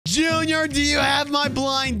Junior, do you have my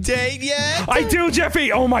blind date yet? I do,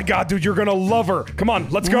 Jeffy. Oh my God, dude, you're gonna love her. Come on,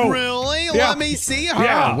 let's go. Really? Yeah. Let me see her.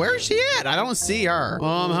 Yeah. Where's she at? I don't see her.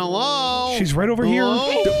 Hello? She's right over here.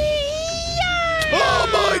 Oh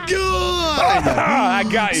my God! I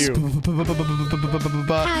got you.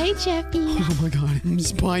 Hi, Jeffy. Oh my God,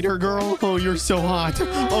 Spider Girl. Oh, you're so hot.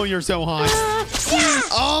 Oh, you're so hot.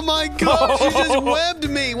 Oh my God, she just webbed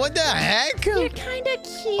me. What the heck? You're kind of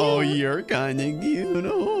cute. Oh, you're kind of cute.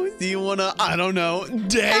 Oh, do you wanna? I don't know.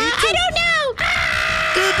 Date? I don't know.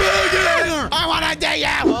 Get back here! I wanna date you.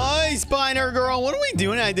 Hi, Spider Girl. What are we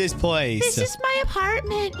doing at this place? This is my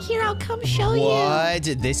apartment. Here, I'll come show you. What?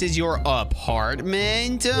 This is your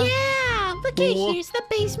apartment? Yeah, look at here's the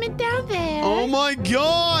basement down there. Oh my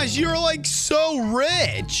gosh, you're like so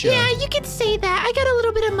rich. Yeah, you could say that. I got a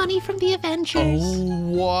little bit of money from the Avengers.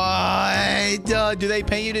 What? Do they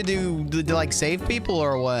pay you to like save people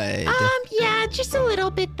or what? Yeah, just a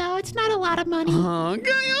little bit though. It's not a lot of money.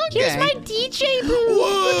 Okay. Here's my DJ booth.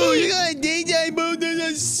 Whoa, you got a DJ booth.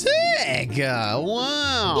 This is sick.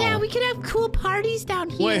 Wow. Yeah, we could have cool parties down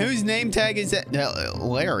here. Wait, whose name tag is that?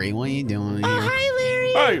 Larry, what are you doing here? Oh, hi,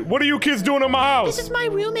 Larry. Hey, what are you kids doing in my house? This is my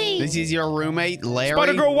roommate. This is your roommate, Larry?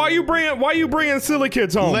 Spider Girl, why you bringing silly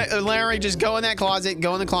kids home? Larry, just go in that closet.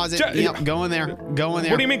 Go in the closet. Yep, go in there. Go in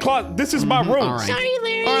there. What do you mean closet? This is my room. All right. Sorry,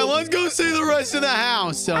 Larry. All right, let's go see the rest of the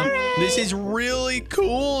house. right. This is really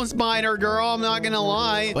cool, Spider Girl. I'm not gonna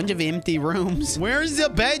lie. Bunch of empty rooms. Where's the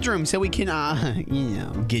bedroom so we can,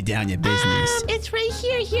 get down to business? It's right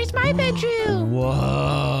here. Here's my bedroom.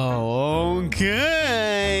 Whoa.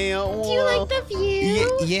 Okay. Do you like the view?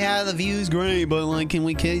 Yeah, the view's great, but like, can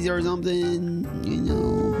we kiss or something?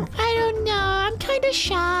 I don't know. I'm kind of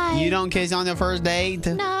shy. You don't kiss on the first date?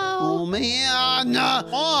 No. Oh man.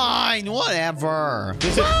 Fine. Whatever.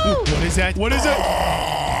 Whoa. What is that? What is it?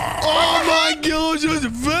 Oh my gosh, it's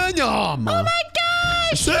Venom! Oh my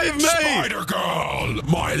gosh! Save me! Spider Girl,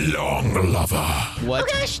 my long lover. What? Oh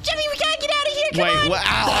gosh, Jeffy, we gotta get out of here. Come on. What?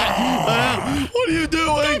 What are you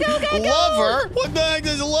doing? Go. Lover? What the heck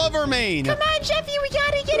does lover mean? Come on, Jeffy, we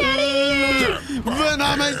gotta get out of here.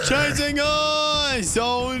 Venom is chasing us!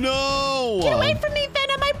 Oh no! Get away from me,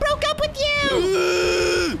 Venom. I broke up with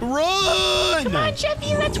you. Run! Come on,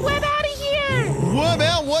 Jeffy, let's web out of here. What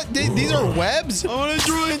about what? These are webs? I want to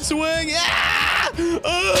try and swing. Ah!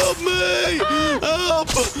 Help me! Help!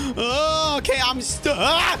 Oh, okay, I'm stuck.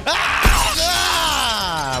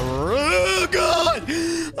 Oh, God!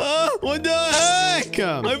 What the heck?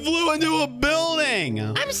 I flew into a building.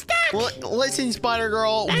 I'm stuck. Listen, Spider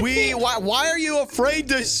Girl. Why are you afraid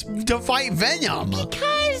to fight Venom?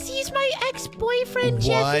 Because he's my ex-boyfriend,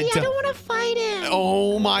 Jeffy. I don't want to fight him.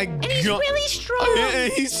 Oh my God! And he's really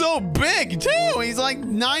strong. He's so big too. He's like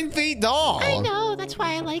 9 feet tall. I know. That's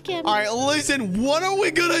why I like him. All right, listen. What are we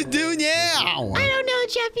gonna do now? I don't know,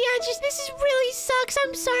 Jeffy. This really sucks.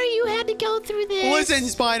 I'm sorry you had to go through this. Listen,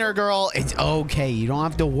 Spider Girl. It's okay. You don't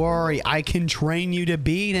have to worry. I can train you to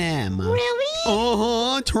beat him.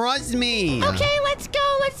 Really? Trust me. Okay, let's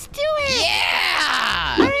go. Let's do it.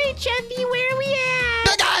 Yeah. All right, Jeffy. Where are we at?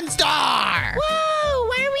 The Gun Star. Whoa!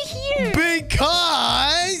 Why are we here?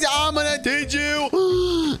 Because I'm gonna teach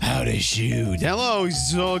you how to shoot. Hello,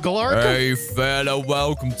 Clark. Hey, fella,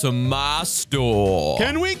 welcome to my store.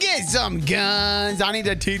 Can we get some guns? I need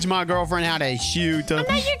to teach my girlfriend how to shoot. I'm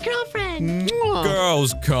not your girlfriend.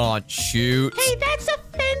 Girls can't shoot. Hey, that's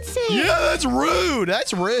offensive. Yeah, that's rude.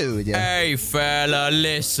 That's rude. Hey, fella,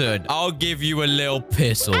 listen. I'll give you a little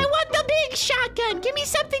pistol. I want the big shotgun. Give me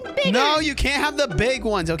something bigger. No, you can't have the big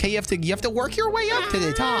ones. Okay, you have to work your way up to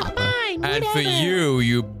the top. Fine, And for whatever.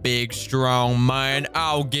 you big strong man,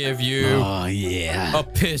 I'll give you Oh yeah. a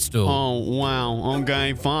pistol. Oh wow.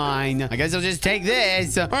 Okay, fine. I guess I'll just take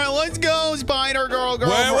this. All right, let's go, Spider Girl. Wait,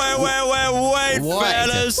 What?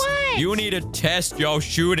 fellas. What? You need to test your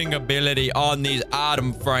shooting ability on these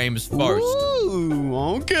item frames first. Ooh,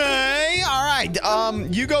 okay. All right.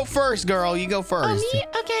 You go first, girl. You go first. Me?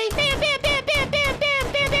 Okay. Bam, bam, bam, bam, bam,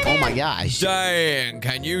 bam, bam, bam. Oh my gosh. Dang,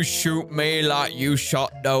 can you shoot me like you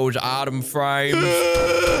shot those item frames?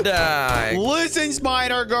 Dang. Listen,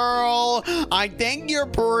 Spider Girl, I think you're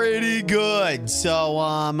pretty good.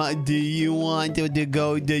 So, do you want to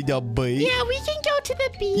go to the beach? Yeah, we can go to the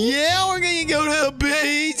beach. Yeah, we're gonna go to the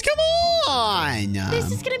beach. Come on.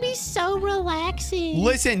 This is gonna be so relaxing.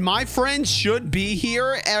 Listen, my friends should be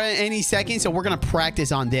here at any second, so we're gonna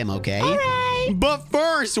practice on them, okay? All right. But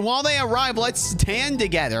first, while they arrive, let's stand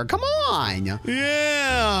together. Come on.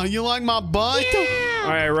 Yeah, you like my butt? Yeah. All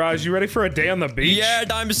right, Raj, you ready for a day on the beach? Yeah,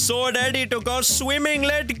 I'm so ready to go swimming.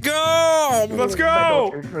 Let's go. Let's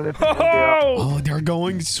go. Oh, they're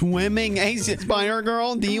going swimming. Hey, Spider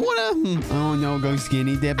Girl, do you want to, oh no, go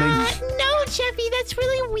skinny dipping? No, Jeffy, that's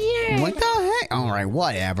really weird. What the heck? All right,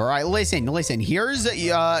 whatever. All right, listen. Here's,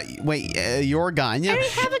 your gun. I already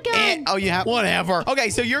have a gun. Oh, you have, whatever. Okay,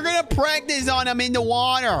 so you're going to practice on them in the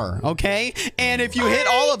water, okay? And if you hit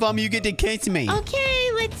all of them, you get to kiss me. Okay,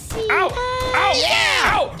 let's see. Ow! Ow! Yeah!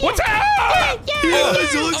 Ow! What's up? Yeah,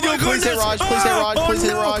 so let's go. Please hit Raj. Please hit Raj. Please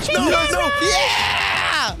hit Raj. No.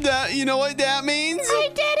 Yeah! You know what that means? I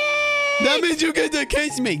did it. That means you get to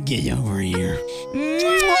kiss me. Get over here.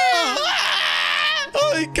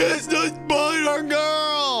 I kissed the Spider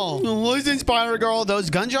Girl. Listen, Spider Girl, those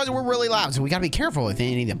gunshots were really loud, so we gotta be careful if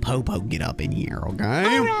any of the popo get up in here,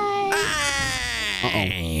 okay? All right. Uh-oh.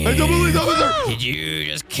 Hey, don't believe officer! Did you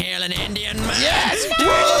just kill an Indian man? Yes!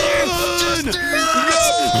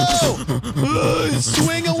 Run!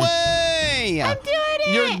 Swing away! I'm doing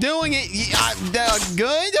it. You're doing it.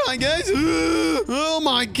 Good, I guess. Oh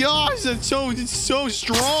my gosh, it's so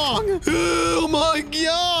strong. Oh my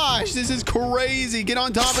gosh, this is crazy. Get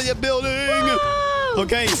on top of the building. Whoa.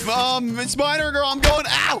 Okay, Spider Girl, I'm going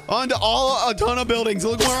onto a ton of buildings.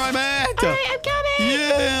 Look where I'm at. All right, I'm coming.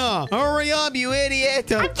 Yeah, hurry up, you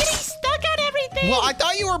idiot. I'm getting stuck on everything. Well, I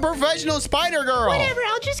thought you were a professional Spider Girl. Whatever,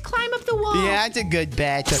 I'll just climb up the wall. Yeah, that's a good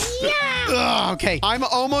bet. Yeah. Okay, I'm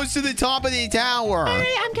almost to the top of the tower. All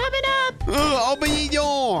right, I'm coming up. Open your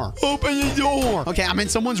door. Open your door. Okay, I'm in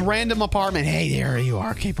someone's random apartment. Hey, there you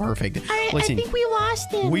are. Okay, perfect. All right, Listen, I think we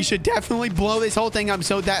lost him. we should definitely blow this whole thing up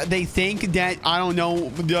so that they think that, I don't know,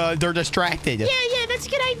 they're distracted. Yeah, that's a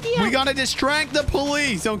good idea. We gotta distract the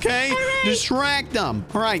police, okay? All right. Distract them.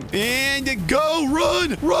 All right, and go.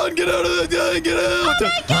 Run. Get out of the day. Get out.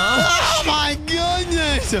 Oh my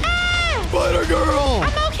goodness. Ah! Spider Girl.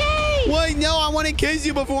 I'm okay. Wait, no, I want to kiss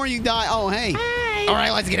you before you die. Oh, hey. All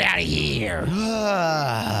right, let's get out of here.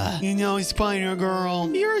 You know, Spider Girl,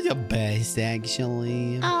 you're the best,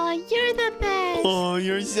 actually. Oh, you're the best. Oh,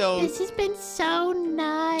 you're so... This has been so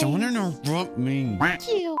nice. Don't interrupt me. Thank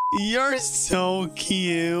you. You're so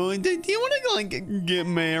cute. Do you want to, like, get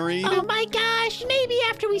married? Oh, my gosh. Maybe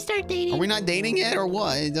after we start dating. Are we not dating yet, or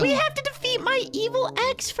what? We have to defeat my evil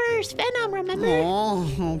ex first. Venom, remember? Oh,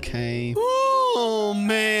 okay. Oh,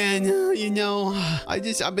 man. You know,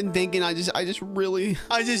 I've been thinking, I just really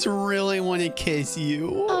want to kiss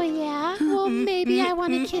you. Oh, yeah? Well, maybe I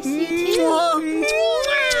want to kiss you, too.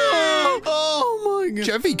 Oh, my God.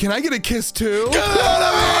 Jeffy, can I get a kiss too? Get out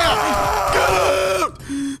of here! Get out!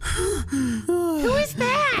 Who is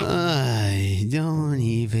that? Don't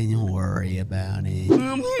even worry about it.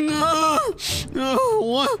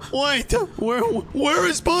 Wait, where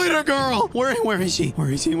is Spider Girl? Where is she?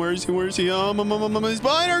 Where is he?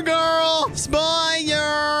 Spider Girl!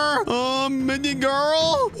 Spider! Mindy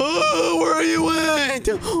Girl? Oh, where are you at?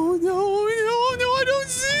 Oh, no, I don't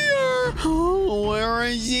see her. Oh, where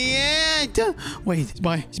is she at? Wait,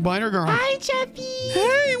 Spider Girl. Hi, Jeffy.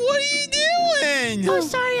 Hey, what are you doing? Oh,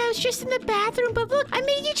 sorry, I was just in the bathroom, but look, I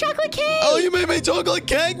made you chocolate cake. Oh, you made me chocolate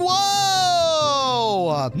cake?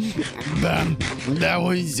 Whoa! That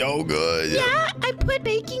was so good. Yeah, I put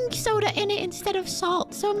baking soda in it instead of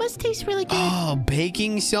salt, so it must taste really good. Oh,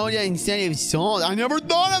 baking soda instead of salt. I never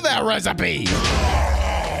thought of that recipe.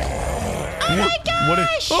 Oh my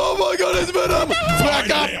gosh! Oh my God, it's Venom! Back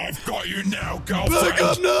up! Finally, I've got you now, girlfriend. Back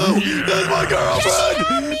up, no! That's my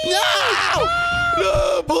girlfriend! No!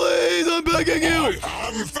 No, please, I'm begging you!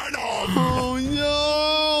 I'm Venom. Oh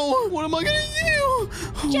no! What am I gonna do?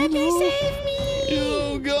 Jeffy, save me!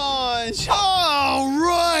 Oh gosh!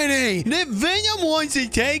 Alrighty! If Venom wants to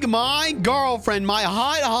take my girlfriend, my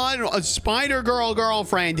hot Spider Girl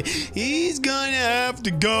girlfriend, he's gonna have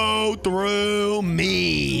to go through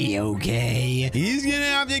me, okay? He's gonna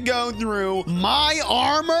have to go through my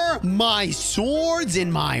armor, my swords,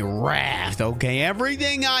 and my wrath, okay?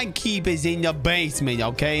 Everything I keep is in the basement,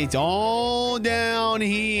 okay? It's all down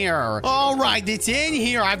here. Alright, it's in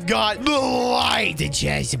here. I've got the light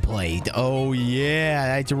chest plate. Oh,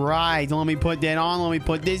 yeah, that's right. Let me put that on. Let me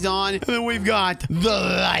put this on. And then we've got the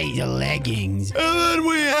light leggings. And then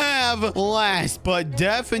we have, last but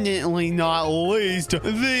definitely not least,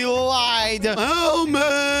 the light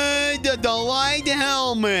helmet. The light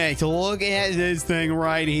helmet. Look at this thing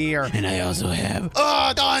right here. And I also have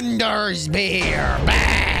a thunder spear.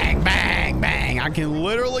 Bang! bang, bang, bang. I can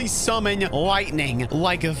literally summon lightning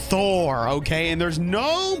like a Thor, okay? And there's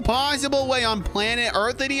no possible way on planet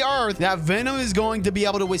Earth of the Earth that Venom is going to be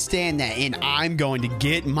able to withstand that. And I'm going to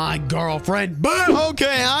get my girlfriend. Boom!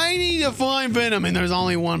 Okay, I need to find Venom, and there's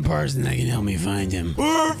only one person that can help me find him.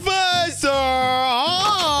 Professor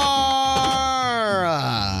R!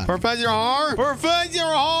 Professor R? Professor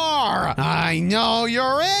R! I know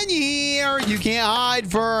you're in here. You can't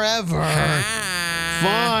hide forever.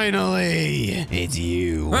 Finally, it's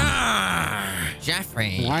you.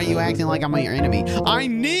 Jeffrey. Why are you acting like I'm your enemy? I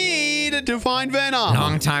need to find Venom.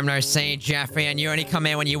 Long time no see, Jeffrey, and you only come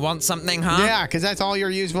here when you want something, huh? Yeah, because that's all you're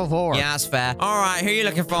useful for. Yeah, that's fair. All right, who are you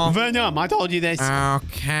looking for? Venom, I told you this.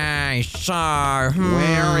 Okay, so...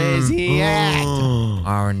 Where is he at?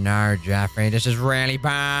 Oh, no, Jeffrey. This is really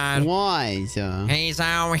bad. What? He's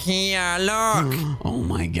out here. Look. Oh,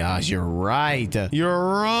 my gosh. You're right.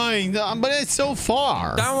 You're right. But it's so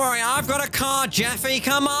far. Don't worry. I've got a car, Jeffy.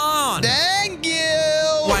 Come on. Thank you.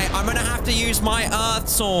 Wait, I'm going to have to use my earth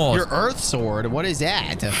sword. Your earth sword? What is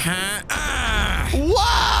that?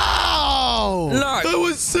 Whoa! Look. That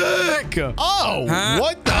was sick. Oh,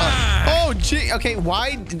 what the? Oh, gee. Okay, why?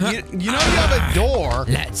 You know you have a door.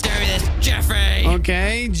 Let's do this, Jeffy.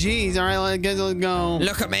 Okay, geez. All right, let's go.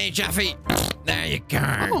 Look at me, Jeffy. There you go.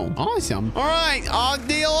 Oh, awesome. All right, I'll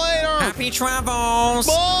see you later. Happy travels.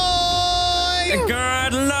 Bye.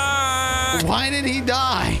 Good luck. Why did he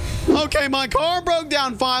die? Okay, my car broke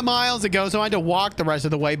down 5 miles ago, so I had to walk the rest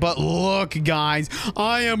of the way. But look, guys,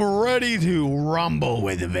 I am ready to rumble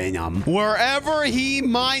with Venom. Wherever he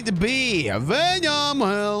might be. Venom,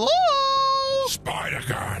 hello?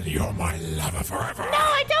 Spider-Girl, you're my lover forever. No,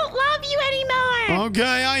 I don't love you anymore.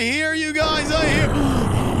 Okay, I hear you guys. I hear.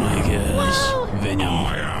 Oh, my gosh. Whoa. Venom.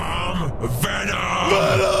 I am Venom.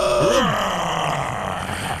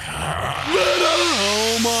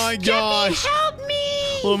 Oh, my gosh. Help me.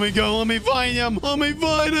 Let me go. Let me find him. Let me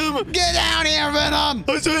find him. Get down here, Venom.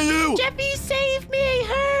 I see you. Jeffy, save me.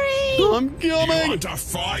 Hurry. I'm You coming. want to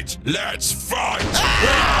fight? Let's fight.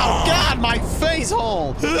 Ow! God, my face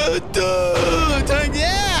hole. Take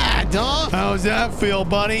that, huh? How's that feel,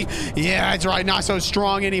 buddy? Yeah, that's right. Not so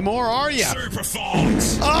strong anymore, are you? Super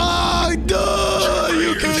fight. Oh, duh!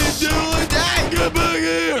 You can't do it. Hey, get back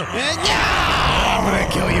here. I'm gonna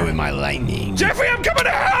kill you with my lightning. Jeffrey, I'm coming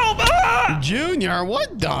to help! Junior,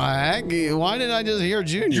 what the heck? Why did I just hear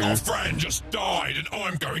Junior? Your friend just died, and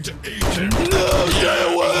I'm going to eat him. No,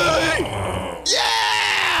 stay away!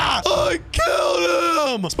 Yeah! I killed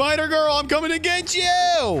him! Spider-Girl, I'm coming to get you!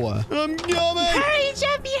 I'm coming! Hurry,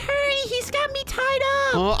 Jeffy, hurry. He's got me tied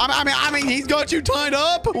up. I mean, he's got you tied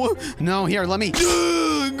up? No, here, let me...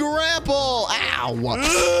 grapple! Ow!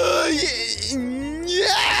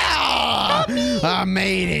 Yeah! I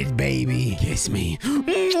made it, baby. Kiss me. Baby?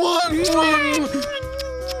 It's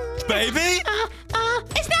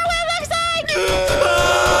not what it looks like.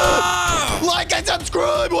 Like and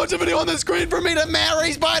subscribe. Watch the video on the screen for me to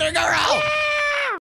marry Spider-Girl. Yeah!